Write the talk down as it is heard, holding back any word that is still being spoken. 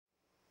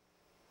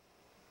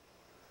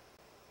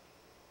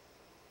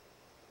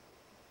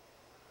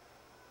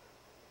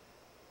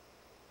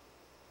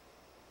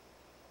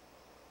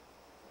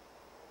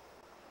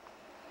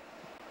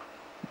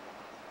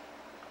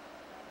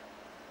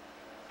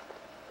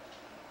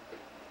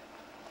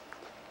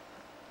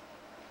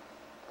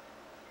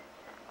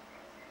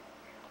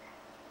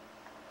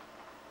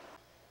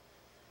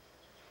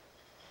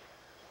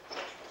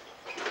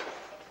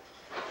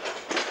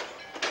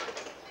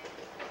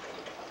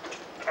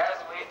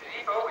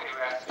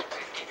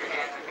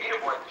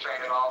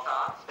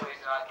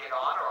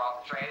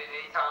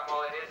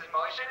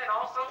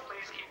Also,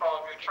 please keep all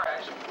of your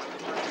trash before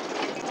the train.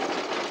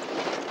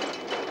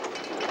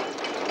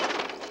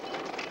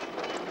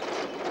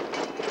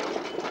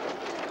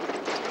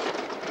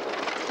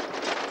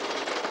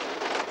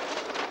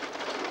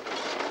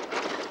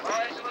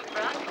 Well, as you look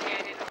back, the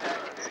canyon is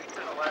afternoon.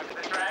 To the left of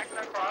the tracks and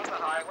across the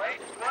highway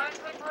runs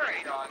the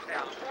prairie dog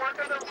town, fork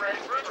of the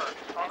Red River.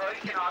 Although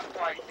you cannot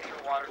quite see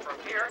the water from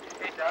here,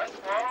 it does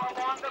flow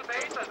along the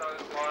base of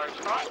those large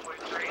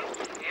cottonwood trees.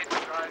 If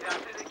you drive down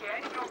to the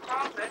canyon, you'll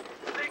cross it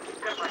 6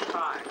 different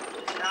times.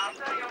 Now, I'll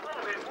tell you a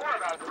little bit more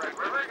about the Red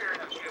River here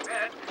in a few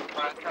minutes,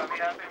 but coming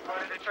up in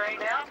front of the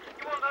train now,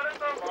 you will notice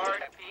a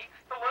large peak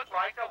to look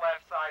like the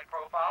left side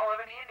profile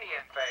of an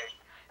Indian face.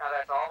 Now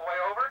that's all the way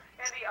over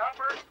in the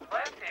upper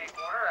left-hand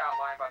corner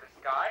outlined by the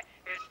sky.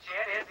 His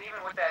chin is, even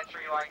with that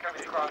tree line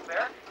coming across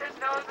there, his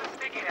nose is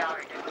sticking out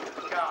against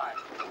the sky.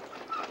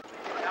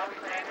 Now we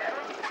stand at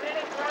it, then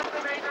it forms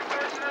the major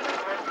portion of the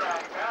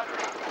north-south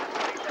boundary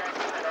between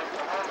Texas and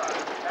Oklahoma.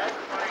 That's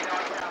a pretty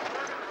dog town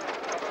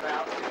of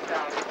about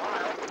 2,000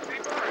 miles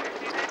before it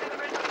empties into the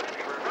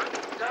Mississippi River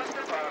just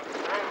above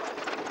the road.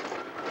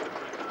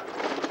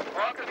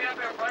 Well, coming up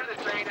in front of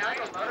the train now,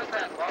 you'll notice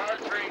that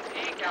large green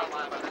peak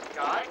outlined by the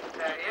sky.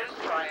 That is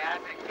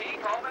Triassic Peak,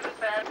 home of the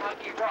Sad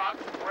Monkey Rock,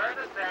 where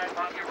the Sad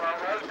Monkey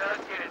Railroad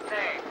does get its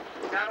name.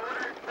 Now,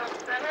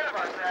 the head of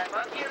our Sad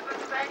Monkey is the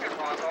second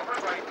rock over,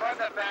 going from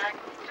the back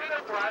to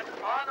the front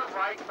on the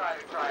right side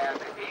of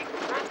Triassic Peak.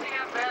 We'll see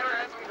him better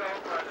as we go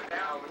further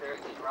down. Over there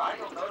to the right,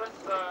 you'll notice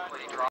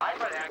really dry,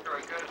 but after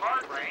a good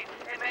hard rain,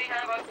 it may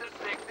have up to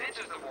 6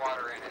 inches of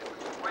water in it.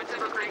 When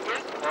Timber Creek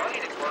is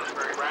flowing, it flows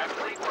very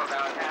rapidly for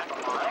about half a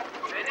mile.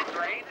 Then it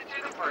drains into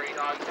the prairie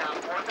dog town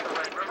fork of the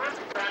Red River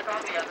back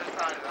on the other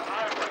side of the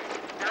highway.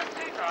 Now,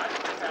 2 times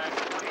in the past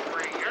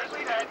 23 years,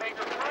 we've had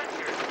major floods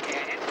here in the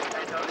canyon.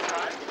 At those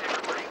times,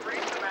 Timber Creek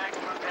reached the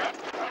maximum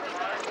depth of the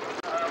large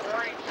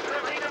orange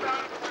drilling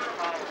about a quarter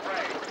mile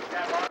away.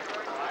 That large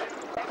orange line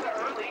of the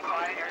early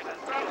pioneers and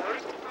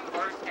settlers who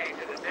first came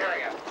to this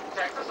area.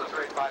 Texas was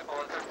written by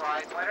Pulitzer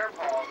Prize winner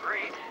Paul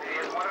Green.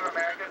 It is one of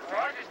America's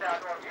largest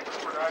outdoor music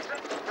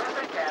productions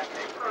with a cast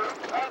and crew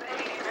of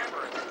 80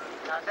 members.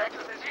 Now,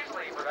 Texas is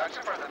usually in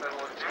production from the middle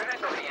of June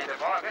until the end of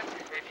August.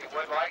 If you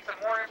would like some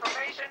more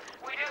information,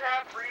 we do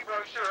have free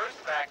brochures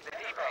back in the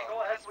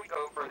depot as we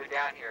go further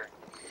down here.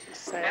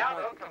 Now,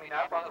 though, coming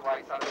up on the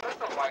right side of this,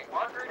 a white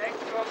marker next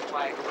to a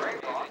flag very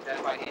long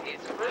set by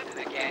Indians who lived in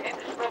the canyon,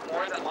 but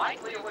more than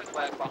likely it was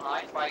left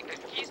behind by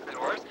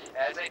conquistadors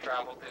as they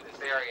traveled through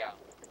this area.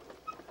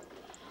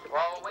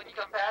 Well, when you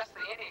come past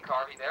the Indian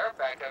carving there,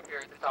 back up here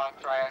at the top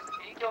of Triassic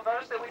Peak, you'll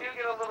notice that we do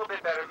get a little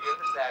bit better view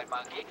of the Sad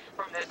Monkey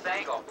from this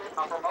angle.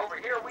 From over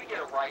here, we get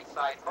a right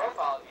side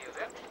profile view of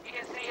him. You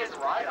can see his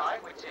right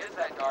eye, which is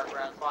that dark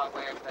brown spot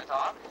way up at the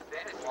top.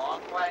 Then his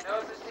long, flat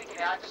nose is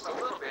sticking out just a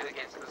little bit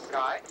against the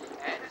sky,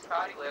 and his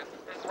pouty lip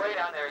is way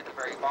down there at the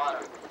very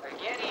bottom.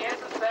 Again, he is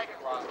the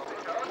second rock over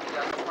the coast. He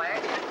does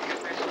plant is the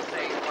official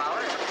state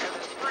flower every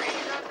other spring.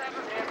 He does have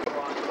a man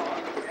rock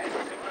song, and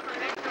similar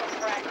next to a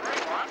flat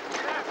gray rock,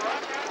 that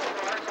rock has a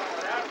large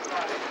hollowed-out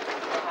spot in it.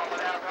 The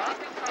hollowed-out rock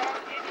is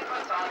called Indian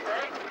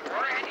Masante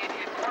or an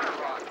Indian corner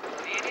rock.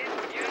 The Indians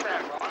would use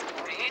that rock.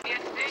 The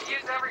Indians did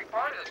use every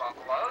part of the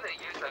buffalo. They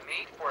used the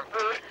meat for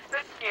food,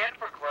 the skin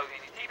for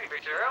clothing and TV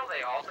material.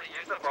 They also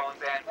used the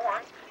bones and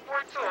horns for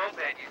tools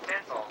and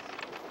utensils.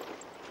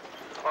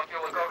 Well, if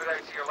you look over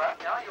there to your left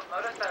now, you'll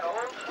notice that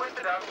old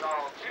twisted up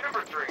gnarled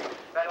juniper tree.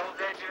 That old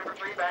dead juniper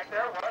tree back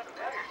there was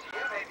familiar to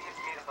you. Maybe you've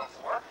seen it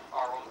before.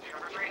 Our old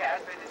juniper tree has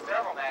been in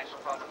several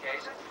national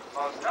publications.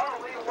 Most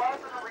notably, it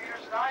was in the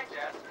Reader's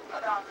Digest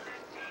about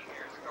 15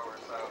 years ago or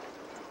so.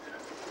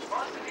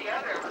 Most of the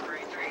other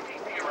evergreen trees you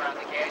see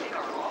around the canyon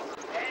are also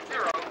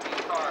Enduro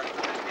Pizarre.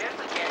 This is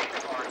the canyon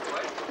of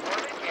hardwood or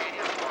the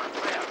canyon of hard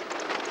cliff.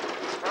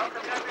 Well,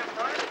 coming up in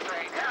front of the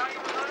train now, you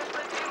will notice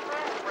the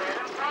beautiful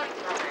red and white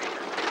formation.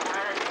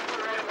 And the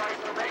red and white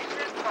formation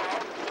is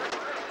called the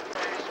Crucian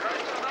Spanish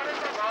Church. You'll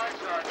notice a large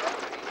dark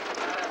opening.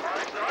 Now, that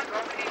large dark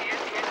opening is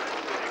the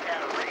entrance to the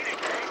Catarina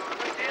Cave,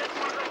 which is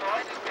one of the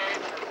largest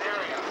caves in this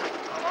area.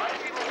 A lot of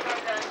people who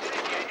come down to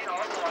the canyon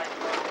also like to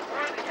go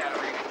before the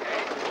Catarina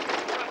Cave.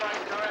 If you would like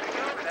to know how to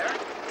get over there,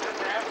 just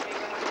ask me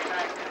when we get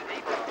back to the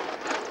depot.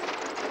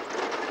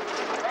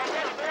 Well, a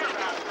little more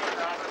about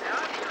Guanaba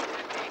now. Here,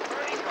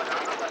 1520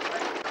 Guanaba, but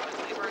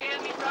for him,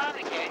 he found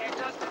the canyon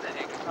just in the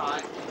nick of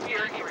time.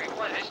 Here, he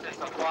replenished his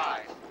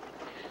supplies.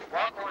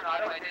 Well,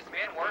 Coronado and his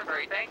men were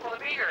very thankful to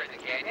be here in the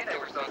canyon. They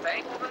were so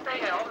thankful that they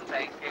held a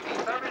Thanksgiving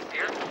service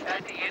here at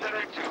the end of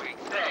their 2-week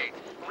stay.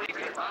 Believe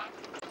it or not.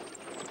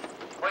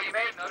 Well, you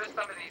may have noticed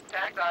some of these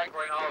cacti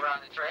growing all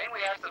around the train.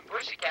 We have some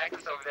bushy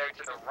cactus over there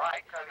to the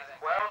right.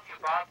 Well, a few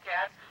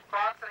bobcats,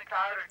 fox, and a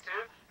coyote or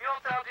two,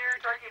 mule-tailed deer,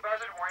 turkey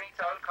buzzard, horny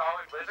toad,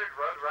 collared lizard,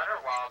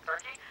 roadrunner, wild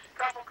turkey,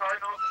 couple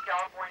cardinals and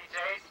California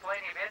jays,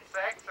 plenty of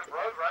insects, some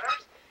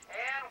roadrunners,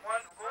 and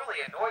one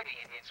really annoyed the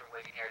Indians from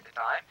living here at the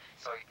time,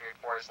 so he feared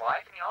for his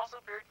life, and he also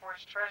feared for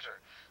his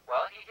treasure.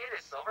 Well, he hid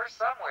his silver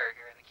somewhere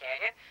here in the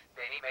canyon.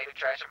 Then he made a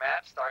treasure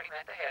map starting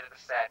at the head of the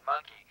Sad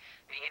Monkey.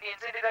 The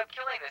Indians ended up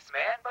killing this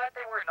man, but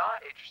they were we're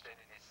not interested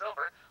in his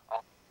silver.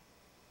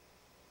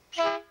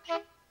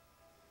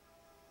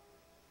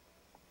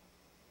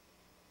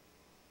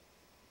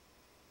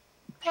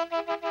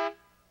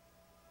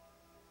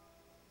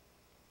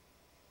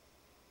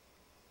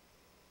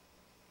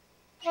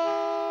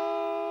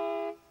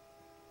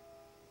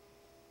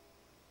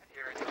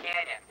 Here in the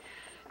canyon.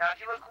 Now, if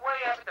you look way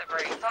up at the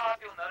very top,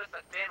 you'll notice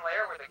a thin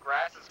layer where the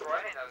grass is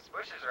growing and those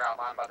bushes are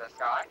outlined by the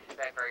sky.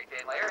 That very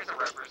thin layer is a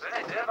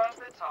representative of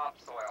the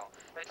topsoil.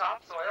 The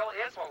topsoil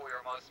is what we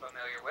are most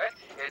familiar with.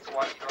 It's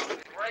what goes from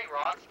the gray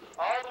rocks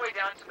all the way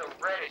down to the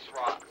reddish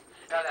rocks.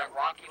 Now, that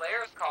rocky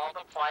layer is called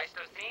the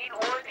Pleistocene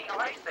or the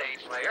Ice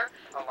Age layer.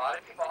 A lot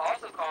of people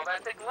also call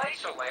that the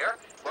glacial layer.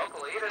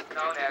 Locally, it is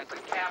known as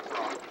the cap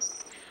rock.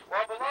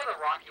 Well, below the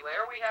rocky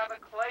layer, we have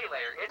a clay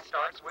layer. It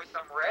starts with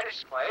some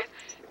reddish clays.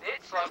 It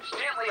slopes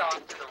gently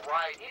off to the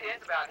right. It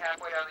ends about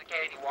halfway down the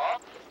canyon wall,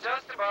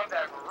 just above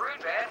that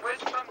maroon band with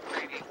some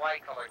creamy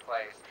white-colored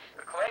clays.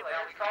 The clay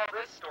layer, we call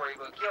this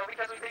storybook hill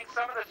because we think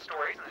some of the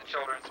stories in the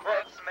children's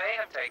books may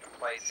have taken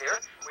place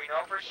here. We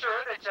know for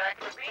sure that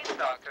Jack and the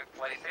Beanstalk took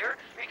place here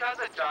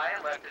because a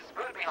giant left his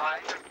boot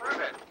behind to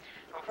prove it.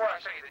 Before I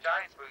show you the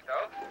giant's boot,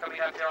 though,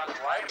 coming up here on the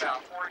right, about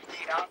 4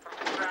 feet out from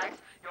the tracks,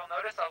 you'll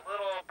notice a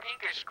little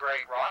pinkish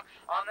gray rock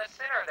on the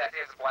center that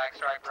is a black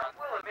stripe around.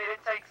 We'll admit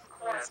it takes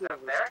quite a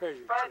step there,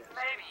 but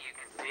maybe you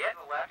can see it.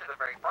 The left of the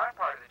very front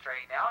part of the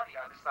train now, on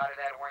the other side of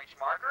that orange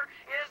marker,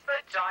 is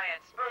the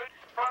giant's boot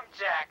from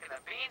Jack and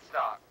the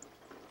Beanstalk.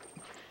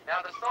 Now,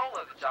 the sole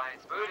of the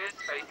giant's boot is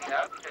facing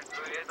up because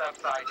the boot is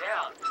upside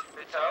down.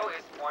 The toe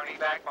is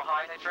pointing back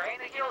behind the train.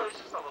 The heel is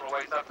just a little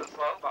ways up the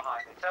slope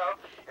behind the toe.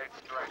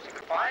 It's direction to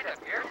find up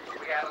here.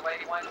 We had a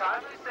lady one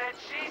time who said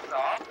she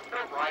saw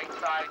the right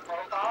side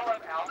profile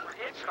of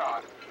Alfred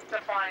Hitchcock. To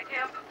find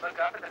him,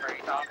 look up at the very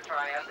top of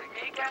Triassic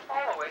Peak and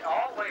follow it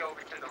all the way over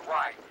to the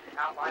right.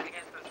 Outlined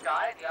against the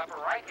sky in the upper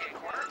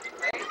right-hand corner,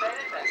 they said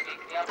that peak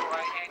in the upper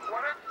right-hand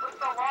corner looks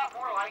a lot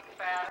more like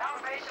fat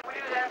animation. We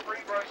do have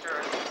free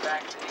brochures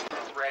back to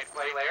this red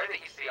clay layer that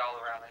you see all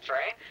around the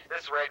train.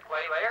 This red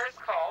clay layer is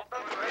called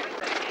the greatest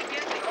thing. It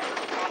is the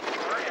oldest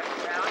phosphor ever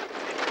found in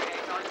the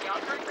age on the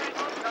outskirts of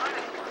most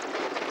dinosaurs.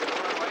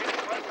 The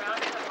greatest was found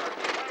in the first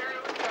layer.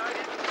 It was found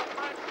in the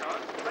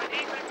mudstone, but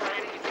deep in clay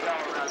that you see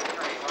all around the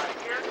train right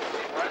here,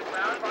 it was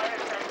found by a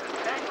Texas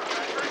Tech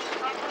professor.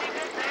 I believe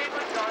his name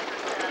was Dr.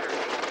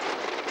 Saturday.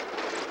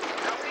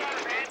 Now we had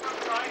a man from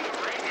Saudi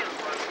Arabia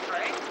on the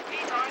train. He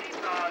thought he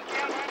saw a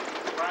camel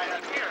right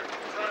up here.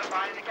 So to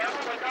find the camel,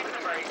 look up at the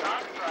very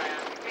top of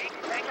Triassic Peak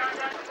and come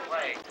down to the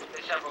lake.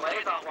 The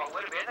Chevrolet is on what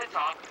would have been the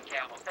top of the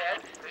camel's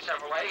head. The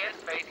Chevrolet is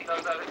facing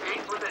those other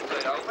peaks with its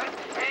hood open.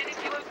 And if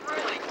you look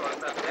really close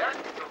up there,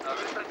 you'll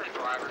notice that the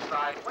driver's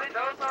side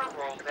windows are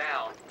rolled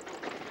down.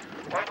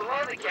 Well,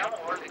 below the camel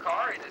or the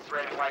car in this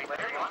red and white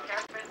layer, it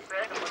has been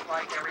said to look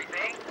like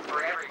everything,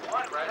 or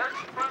everyone rather,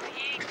 from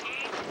E.T.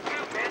 to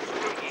Miss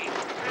Piggy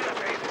to the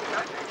famous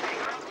country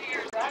singer. 2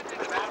 years after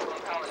the Battle of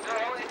Palo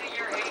Duro in the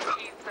year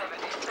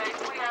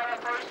 1876, we had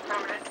our first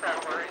permanent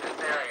settler in this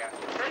area.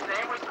 His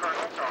name was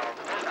Colonel Charles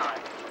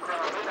Goodnight.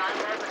 Colonel Goodnight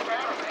was a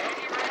cattleman.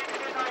 He ran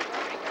the Goodnight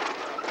Morning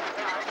Council of the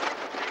guy,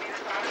 and he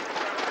decided to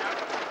settle down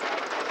in the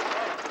Battle of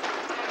Duro.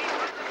 So he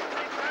was the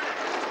big runner.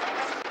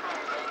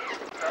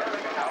 So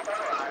with the help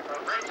of a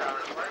high-profile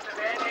Charles, a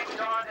man named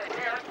John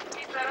Adair,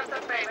 he set up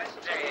the famous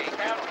J.A.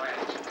 Cattle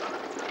Ranch.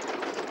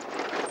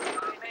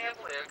 He may have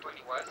lived when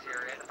he was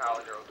here in the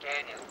Palo Duro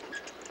Canyon.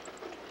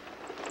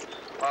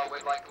 Well,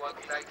 we'd like to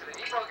welcome you back to the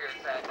depot here in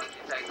San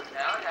Monkey, Texas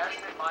now. It has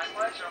been my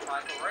pleasure,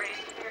 Michael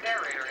Raines, your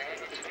narrator and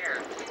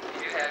engineer. If you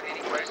do have any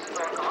questions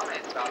or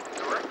comments about the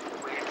tour,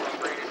 please feel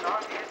free to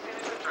stop me as soon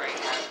as the train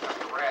has come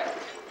to rest.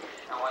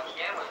 And once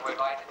again, we would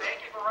like to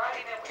thank you for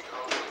riding, and we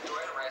hope you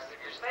enjoy the rest of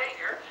your stay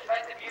here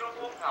at the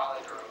beautiful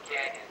Palo Duro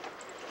Canyon.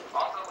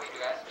 Also, we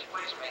do ask that you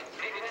please remain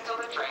seated until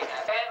the train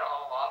has been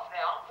all off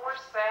now for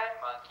San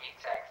Monkey,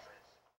 Texas.